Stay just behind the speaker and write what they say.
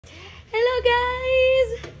Hello guys,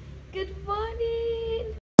 good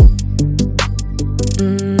morning.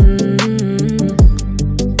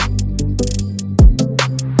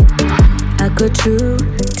 Ako true,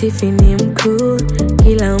 Tiffy ni mkuu.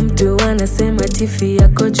 Kila mtu anasema Tiffy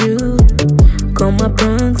yako juu. Koma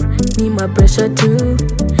pranks, ni my pressure too.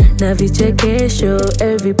 Na vichekesho,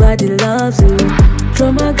 everybody loves you.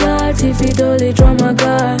 Drama girl, Tiffy dolly, drama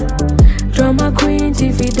girl. Drama queen,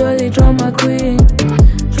 Tiffy dolly, drama queen.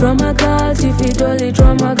 Drama girl, Tiffy dolly,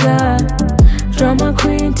 drama girl. Drama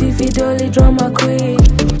queen, Tiffy dolly, drama queen.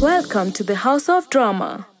 Welcome to the house of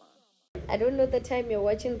drama. I don't know the time you're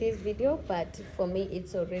watching this video, but for me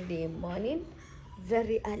it's already morning,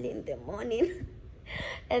 very early in the morning.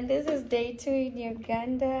 And this is day 2 in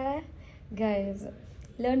Uganda. Guys,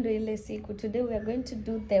 leo ndo ile siku. Today we are going to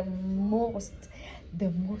do the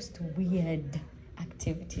most weird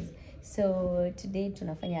activities. So today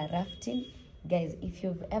tunafanya rafting. Guys, if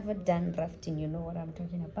you've ever done rafting, you know what I'm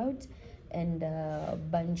talking about. And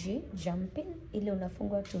bungee jumping, ile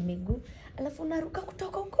unafungwa tu miguu alafu unaruka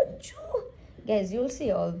kutoka huko juu. Guys, you'll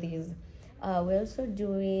see all these. We're also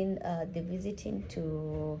doing the visiting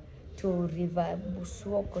to river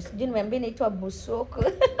Buswoko. Sijui nimeambia inaitwa Buswoko.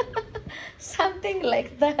 Something like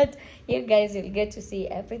that. You guys will get to see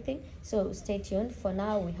everything. So stay tuned. For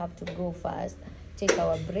now, we have to go fast, take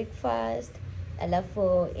our breakfast,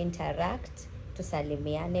 alafu interact,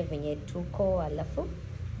 tusalimiane venye tuko, alafu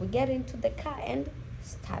we get into the car and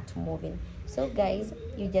start moving. So guys,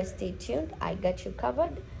 you just stay tuned. I got you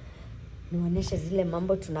covered. Nionyeshe zile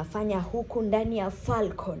mambo tunafanya huku ndani ya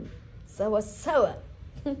Falcon. Sawa sawa.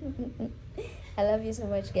 I love you so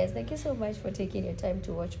much, guys. Thank you so much for taking your time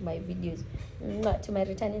to watch my videos. To my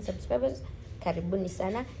returning subscribers, karibuni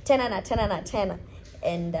sana. Tena na tena na tena.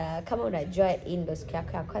 And kama unajua hii ndo siku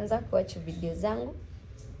yako ya kwanza kuwatch video zangu,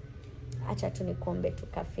 acha tu nikuombe tu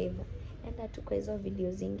ka favor. Enda tu kwa hizo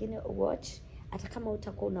video zingine watch, hata kama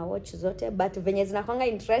utakuwa una watch zote, but venye zinakuanga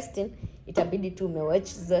interesting itabidi tu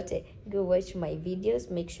umewatch zote. Go watch my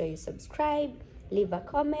videos, make sure you subscribe, leave a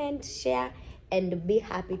comment, share, and be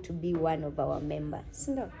happy to be one of our members.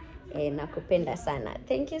 No, nakupenda sana.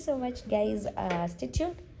 Thank you so much, guys. Stay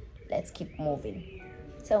tuned. Let's keep moving.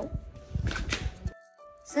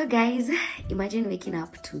 So guys, imagine waking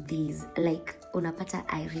up to these, like unapata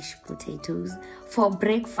Irish potatoes for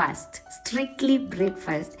breakfast, strictly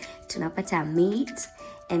breakfast. Tunapata meat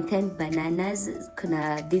and then bananas,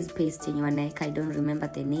 kuna this paste in your neck, I don't remember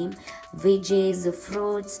the name, veggies,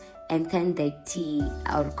 fruits, and then the tea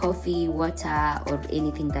or coffee, water, or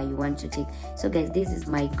anything that you want to take. So guys, this is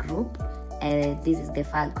my group. This is the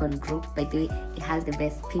Falcon group. By the way, it has the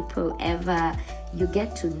best people ever. You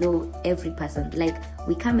get to know every person. Like,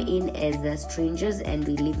 we come in as strangers and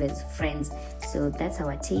we live as friends. So that's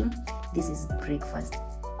our team. This is breakfast.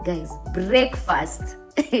 Guys, breakfast.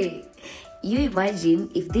 You imagine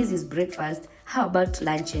if this is breakfast, how about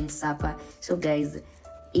lunch and supper? So guys,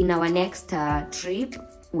 in our next trip,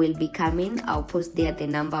 will be coming. I'll post there the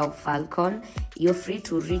number of Falcon. You're free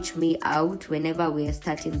to reach me out whenever we are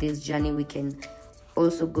starting this journey. We can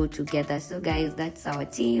also go together. So guys, that's our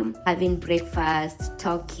team, having breakfast,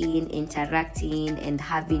 talking, interacting, and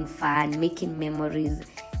having fun, making memories.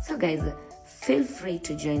 So guys, feel free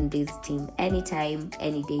to join this team anytime,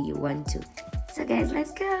 any day you want to. So guys,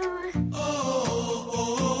 let's go.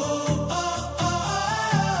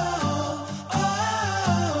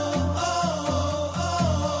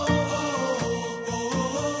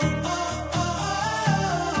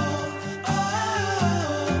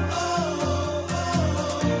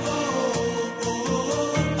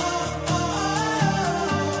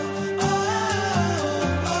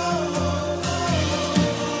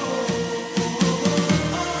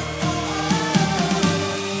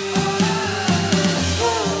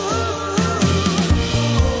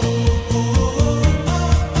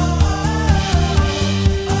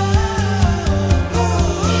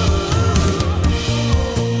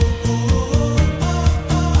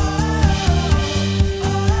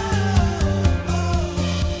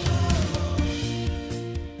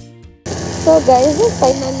 So guys,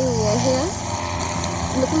 finally we are here.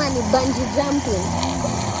 Msema ni bungee jumping.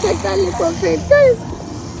 Totally perfect, guys.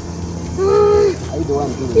 Are you the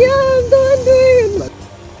one doing it? Yeah, I'm the one doing it.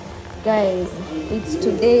 Guys, it's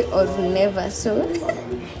today or never. So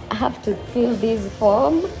I have to fill this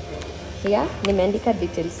form here. Nimeandika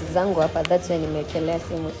details zangu hapa. That's when nimekelea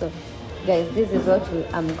simu. So guys, this is what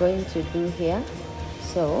I'm going to do here.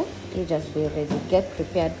 So you just be ready. Get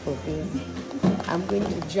prepared for this. I'm going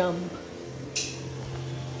to jump.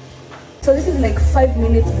 So this is like 5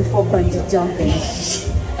 minutes before bungee jumping.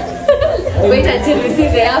 Wait until we see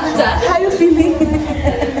the after. How are you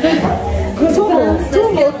feeling?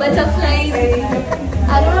 butterflies.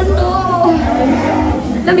 I don't know.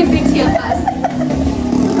 Let me sit here first.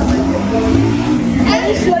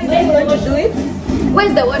 Sure you don't want to do it?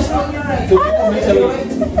 Where's the washroom?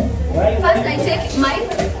 First I take my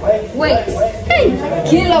weight. Hey,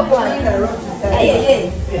 kilo one.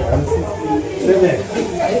 Hey.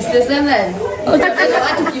 67. Oh, that's a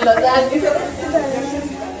 2 kilos.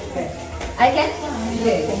 I can.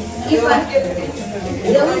 If I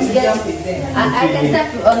don't get, I can start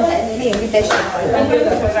on the invitation.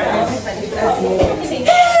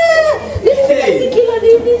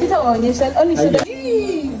 Only should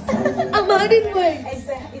I'm adding weight.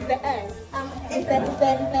 it's the ass. It's the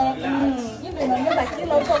you know, remember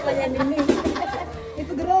kilo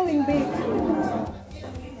it's growing big.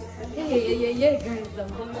 Yeah, guys.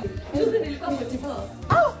 Choosing the 44.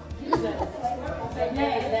 Oh!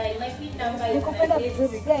 Nikupenda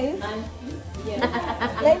vizuri guys.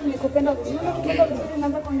 Live nikupenda vizuri. Nikupenda vizuri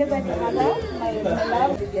naanza kuongeza hadi mada. My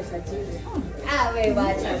love is sajili. We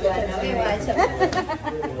watch.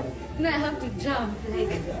 No, I have to jump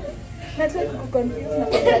like. Nataka kuconfuse na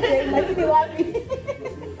kukataa lakini wapi?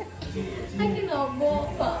 I cannot go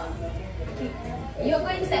far. You're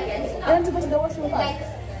going second. I want to go to the washroom first. Like,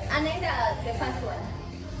 Ananda, the first one.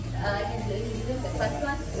 He's doing the first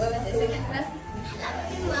one. Wewe the second class.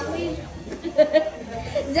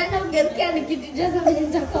 Jana ungesikia nikijaza kwenye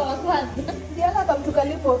mtaka wa kwanza. Diana kamtuka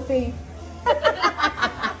lipo Faith.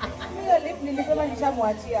 Hiyo lip nilisema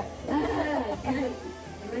nishamwachia.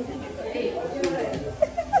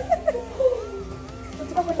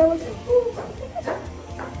 Tutaka kwenda washroom.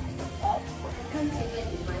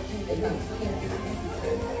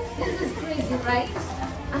 This is crazy, right?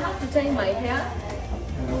 I have to tie my hair.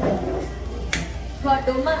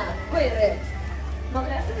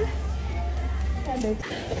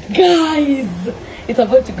 Guys, it's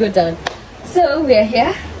about to go down. So we are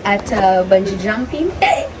here at bungee jumping.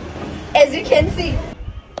 As you can see.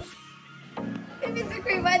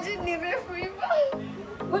 Imagine the referee.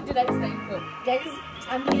 What did I sign for? Guys,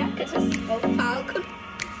 I'm here because of Falcon.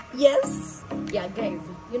 Yes. Yeah, guys,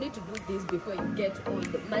 you need to do this before you get old.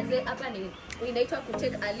 Maze hapa ni inaitwa to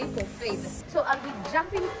take a leap of faith. So I'll be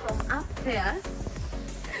jumping from up there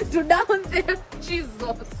to down there.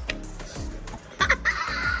 Jesus.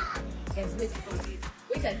 Guys, wait for it.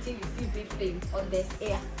 Wait until you see big thing on the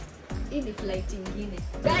air. In the flight in Guinea.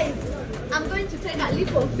 Guys, I'm going to take a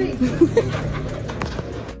leap of faith.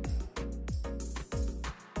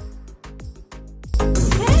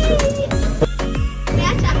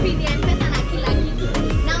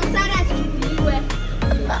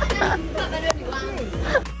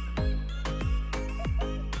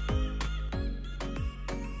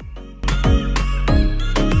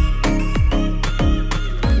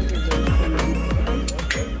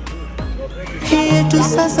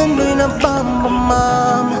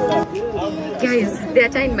 Guys, they are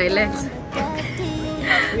tying my legs.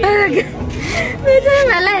 They're tying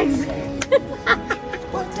my legs.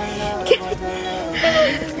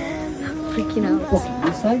 Freaking out.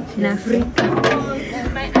 In Africa.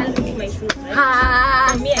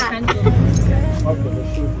 Me, I can't do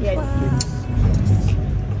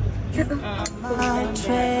My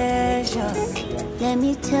treasure, let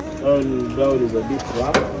me tell Down is a bit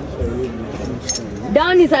rough, so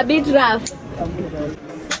Down is a bit rough.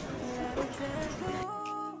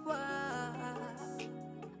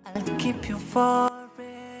 I'll keep you forever.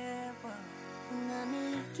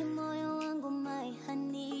 Unamiliki moyo wangu my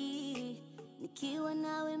honey, nikiwa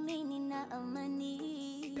nawe mimi na amani.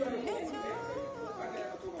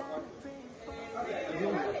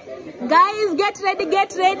 Guys, get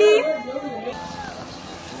ready.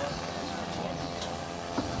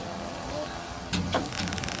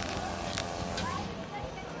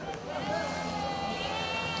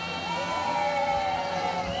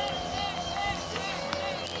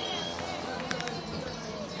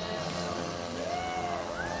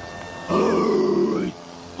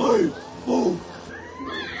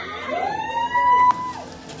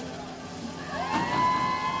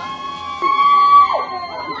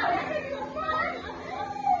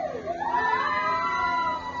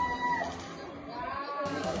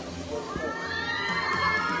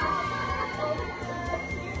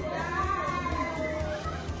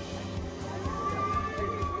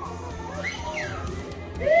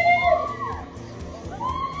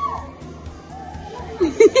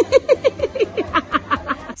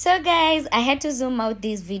 So guys, I had to zoom out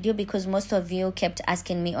this video because most of you kept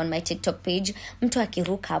asking me on my TikTok page, mtu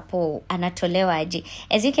akiruka hapo anatolewa aje?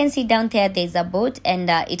 As you can see down there, there's a boat and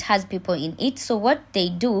it has people in it. So what they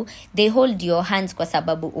do, they hold your hands kwa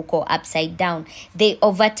sababu uko upside down. They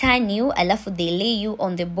overturn you, alafu they lay you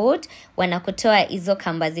on the boat, wanakutoa hizo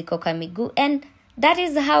kamba ziko kwa miguu, and that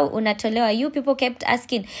is how unatolewa. You people kept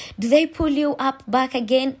asking, do they pull you up back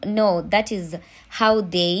again? No, that is how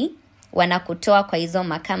they wanakutoa kwa hizo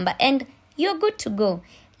makamba and you're good to go.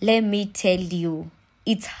 Let me tell you,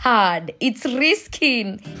 it's hard, it's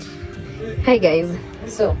risky. Hi guys,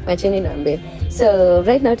 so macheni nambe. So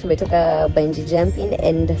right now tumetoka bungee jumping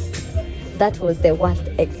and that was the worst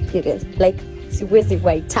experience. Like siwezi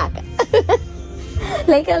waitaka.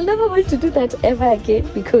 Like I'll never want to do that ever again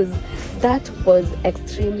because that was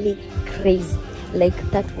extremely crazy.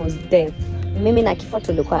 Like that was death. Mimi na kifo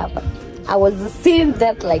tulikuwa hapa. I was seeing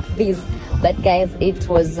that like this, but guys, it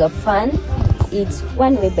was fun. It's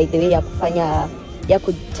one way, by the way, ya kufanya ya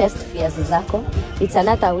ku test fears zako. It's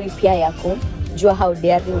another way pia ya kujua how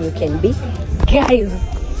daring you can be. Guys,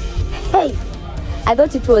 hey, I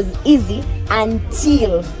thought it was easy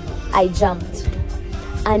until I jumped,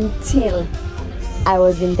 until I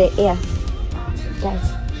was in the air.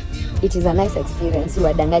 Guys, it is a nice experience. You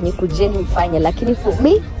wadanganyi kujeni mfanye, lakini for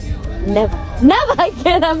me, never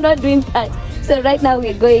again. I'm not doing that. So right now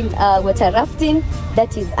we're going water rafting.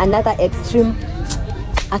 That is another extreme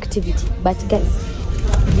activity, but guys,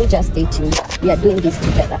 you just stay tuned. We are doing this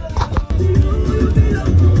together.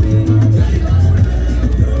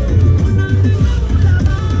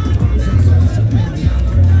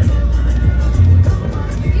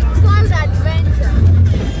 It's called adventure.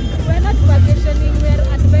 We're not vacationing, we're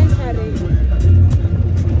adventuring.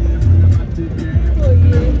 Oh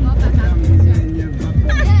yeah.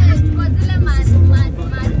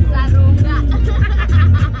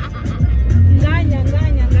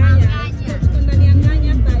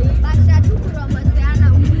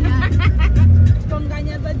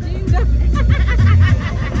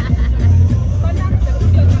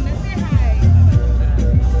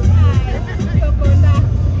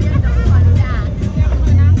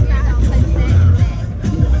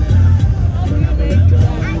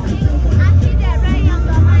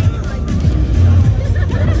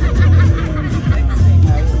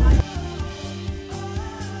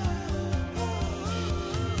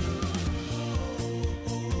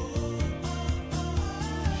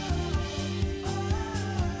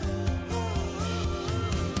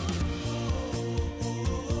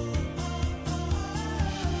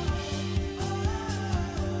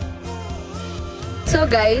 So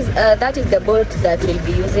guys, that is the boat that we'll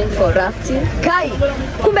be using for rafting. Kai,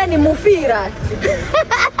 kumbe ni mufira.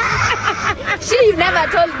 You never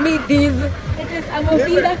told me this. It is a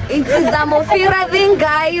mufira. It is a mufira thing,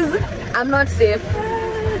 guys. I'm not safe.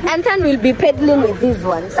 And then we'll be pedaling with this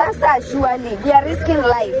one. Sasa, surely, we are risking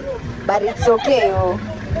life. But it's okay. Oh.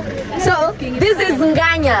 So, this is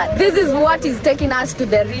Nganya. This is what is taking us to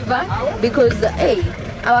the river. Because, hey,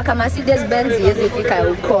 our Mercedes Benz is if you can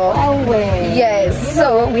recall. Yes,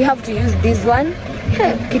 so we have to use this one.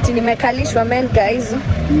 Kiti nimekalishwa men guys.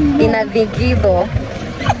 Inadhigido.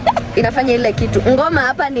 Inafanya ile kitu. Ngoma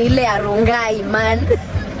hapa ni ile ya Rongai man.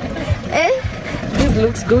 This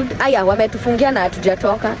looks good. Aya, wametufungia na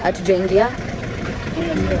hatujatoka, hatujaingia.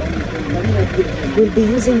 We'll be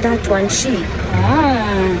using that one sheet.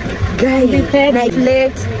 Guys, night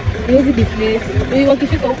late. Maybe the place. We want to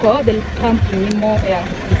fit okay, they'll come in more air.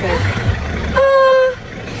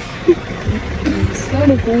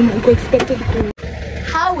 So expected to.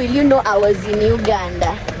 How will you know I was in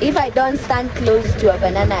Uganda if I don't stand close to a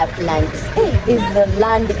banana plant? Hey, this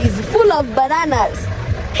land is full of bananas.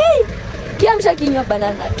 Hey, kiamsha kinywa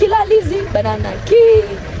banana, kilalizi banana,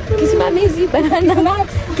 kisimamizi banana,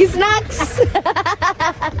 kisnacks.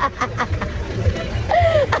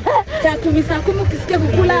 Saa kumi ukisikia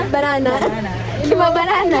kukula banana. Kima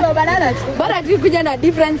banana. Bora tu kuja na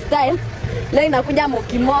different style. Leo inakuja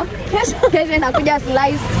mokimo, kesho inakuja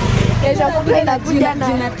slice, kesho kukula inakuja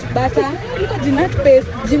na butter,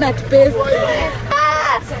 ginat paste.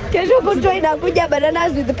 Kesho kutwa inakuja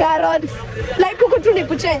bananas with carrots. Like huku tu ni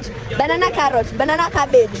kuchange. Banana carrot, banana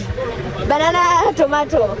cabbage, banana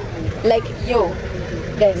tomato. Like yo,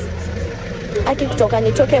 guys. Aki kutoka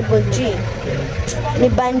nitoke bungee. Ni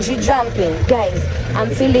bungee jumping. Guys, I'm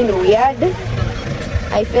feeling weird.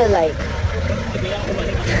 I feel like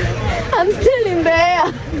I'm still in the air.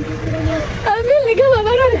 I'm feeling kama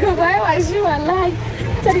bado niko kwa hewa shua like.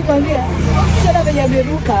 Sasa kwambia, sasa venye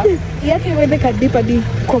ameruka, yake uende kadipa di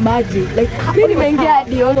kwa maji. Like mimi nimeingia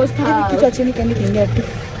hadi almost kichwa chini kani kiingia tu.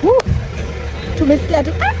 tumesikia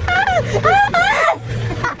tu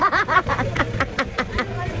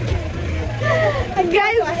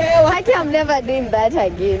guys, I'm never doing that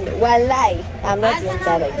again. Wallahi, I'm not doing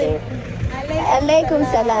that again. Alaikum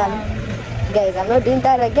salam. Guys, I'm not doing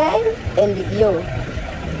that again. And yo,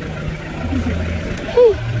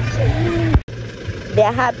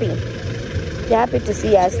 they're happy. They're happy to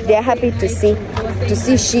see us. They're happy to see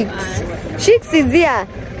Sheiks. Sheiks is here.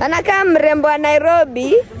 Anakaa mrembo wa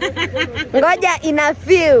Nairobi. Ngoja ina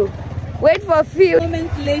feel. Wait for few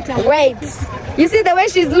moments later. Wait. You see the way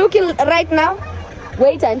she's looking right now?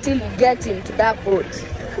 Wait until you get into that boat.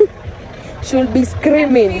 She'll be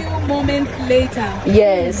screaming. A few moments later.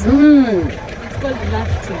 Yes. It's called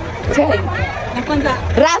rafting. Okay.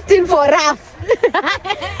 Rafting for raft.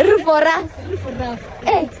 For raft. For raft.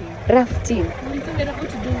 Hey, rafting. So we're about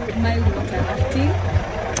to do mild water rafting.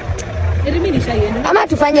 Ama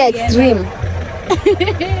tufanye extreme.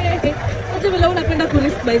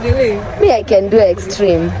 By the way. Me, I can do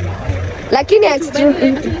extreme. Lakini extreme.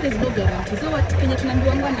 Actually, there's no guarantee. So what Kenya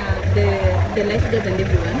tunaambiwa na the lifeguards and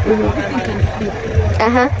everyone, this thing can flip.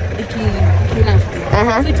 If you raft.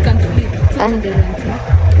 So it can flip. So no guarantee.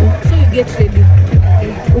 So you get ready.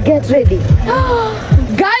 Get ready.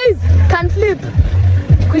 Guys, can flip.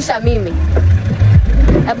 Kusha mimi.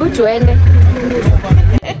 Abu tuende.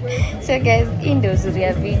 So guys, hii ndio uzuri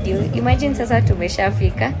ya video. Imagine sasa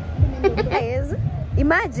tumeshafika. Guys,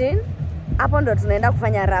 imagine hapo ndo tunaenda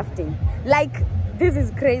kufanya rafting. Like, this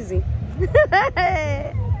is crazy.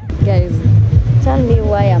 Guys, tell me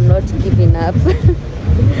why I'm not giving up.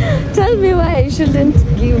 Tell me why I shouldn't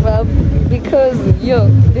give up. Because, yo,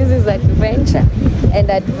 this is adventure. And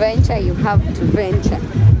adventure, you have to venture.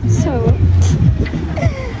 So,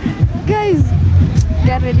 guys,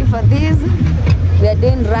 get ready for this. We are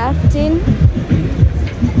doing rafting.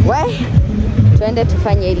 Why? Tuende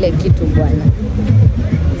tufanye ile kitu bwana.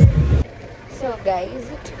 So guys,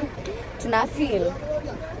 tuna feel,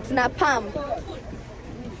 tuna pump.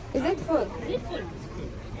 Is it full?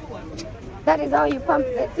 That is how you pump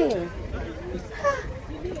the thing.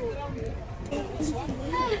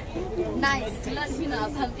 Nice.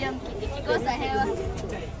 Ikikosa hewa.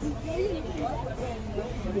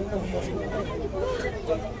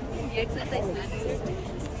 The exercise is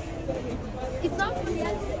it's not for the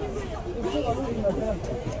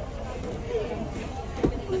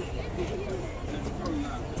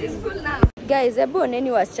it's full now. Guys, hebu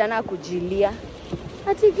oneni wasichana kujilia.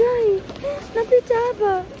 Ati guy, napita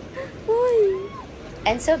hapa. Oi.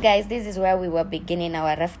 And so guys, this is where we were beginning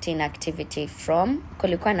our rafting activity from.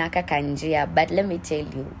 Kulikuwa na kaka njia, but let me tell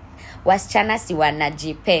you, wasichana si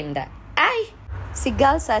wanajipenda. See,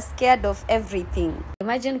 girls are scared of everything.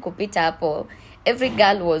 Imagine kupita hapo, every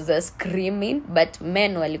girl was screaming, but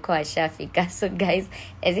men walikuwa washafika. So guys,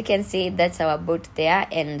 as you can see, that's our boat there,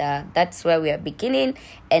 and that's where we are beginning,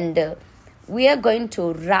 and we are going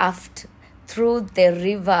to raft through the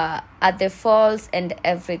river, at the falls and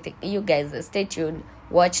everything. You guys, stay tuned,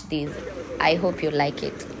 watch this. I hope you like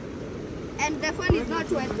it. And the phone is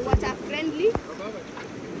not water friendly.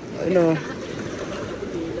 No.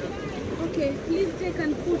 Okay, please take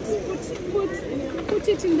and put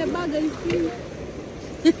it in the bag and see.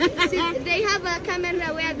 See, they have a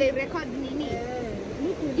camera where they record Nini.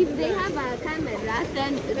 If they have a camera,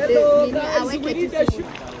 then Nini aweke to see.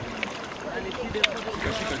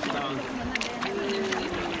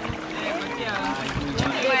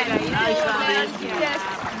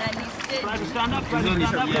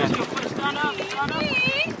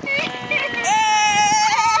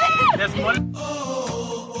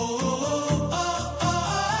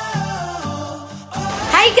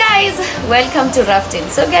 Hi guys, welcome to rafting.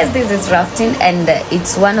 So guys, this is rafting, and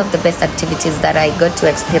it's one of the best activities that I got to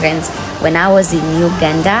experience when I was in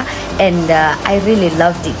Uganda, and I really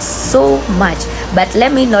loved it so much. But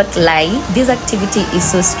let me not lie, this activity is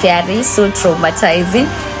so scary, so traumatizing.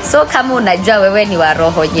 So kama unajua wewe ni wa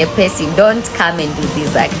roho nyepesi, don't come and do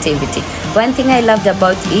this activity. One thing I loved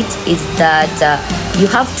about it is that you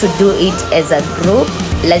have to do it as a group.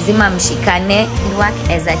 Lazima mshikane and work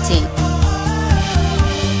as a team.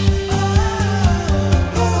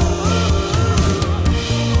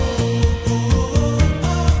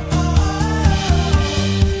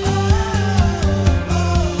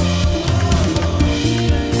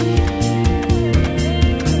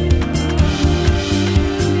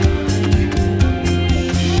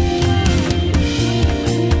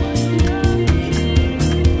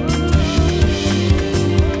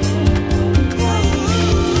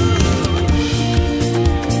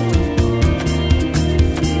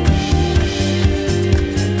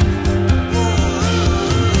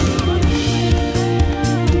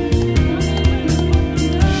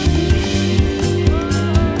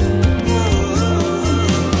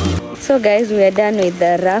 So guys, we are done with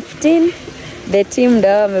the rafting. The team ndo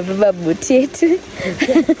wamebeba buti yetu.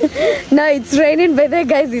 Now it's raining. By the way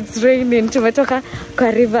guys, it's raining. Tumetoka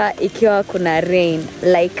kwa river ikiwa kuna rain.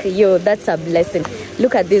 Like yo, that's a blessing.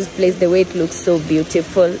 Look at this place, the way it looks so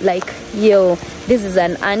beautiful. Like yo, this is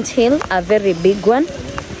an anthill, a very big one.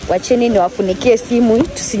 Wacheni ni wafunikie simu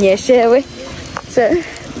tusinyeshewe. So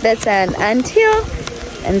that's an anthill.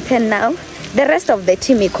 And then now the rest of the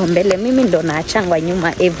team iko mbele. Mimi ndo naachangwa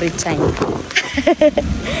nyuma every time.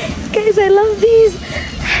 Guys, I love this.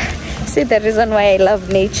 See the reason why I love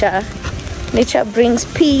nature. Nature brings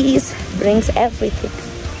peace, brings everything.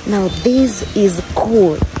 Now this is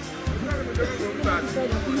cool.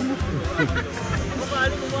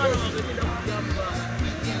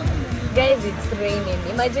 Guys, it's raining.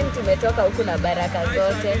 Imagine tumetoka huku na baraka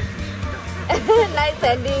zote. Nice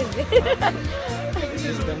and easy.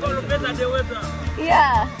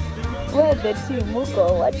 Yeah. Where the team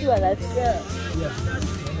muko? What you wanna say?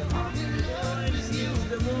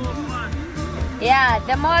 Yeah,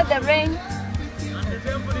 the more the rain. And the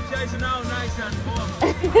temperature is now nice and warm.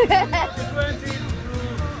 20 to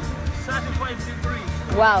 35 degrees.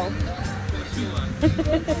 Wow.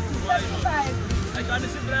 I can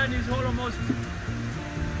see Brian is almost.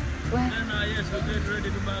 What? And yes, we're getting ready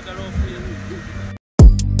to back her off here.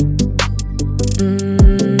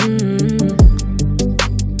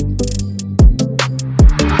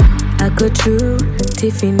 Ako true,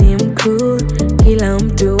 Tiffy ni mkuu. Kila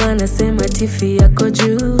mtu anasema Tiffy yako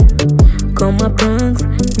juu. Koma pranks,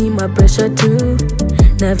 ni my pressure too.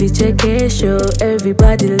 Na vichekesho,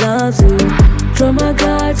 everybody loves you. Drama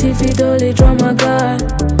girl, Tiffy dolly, drama girl.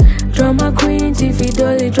 Drama queen, Tiffy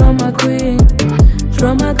dolly, drama queen.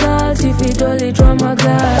 Drama girl, Tiffy dolly, drama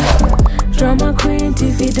girl. Drama queen,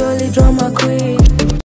 Tiffy dolly, drama queen.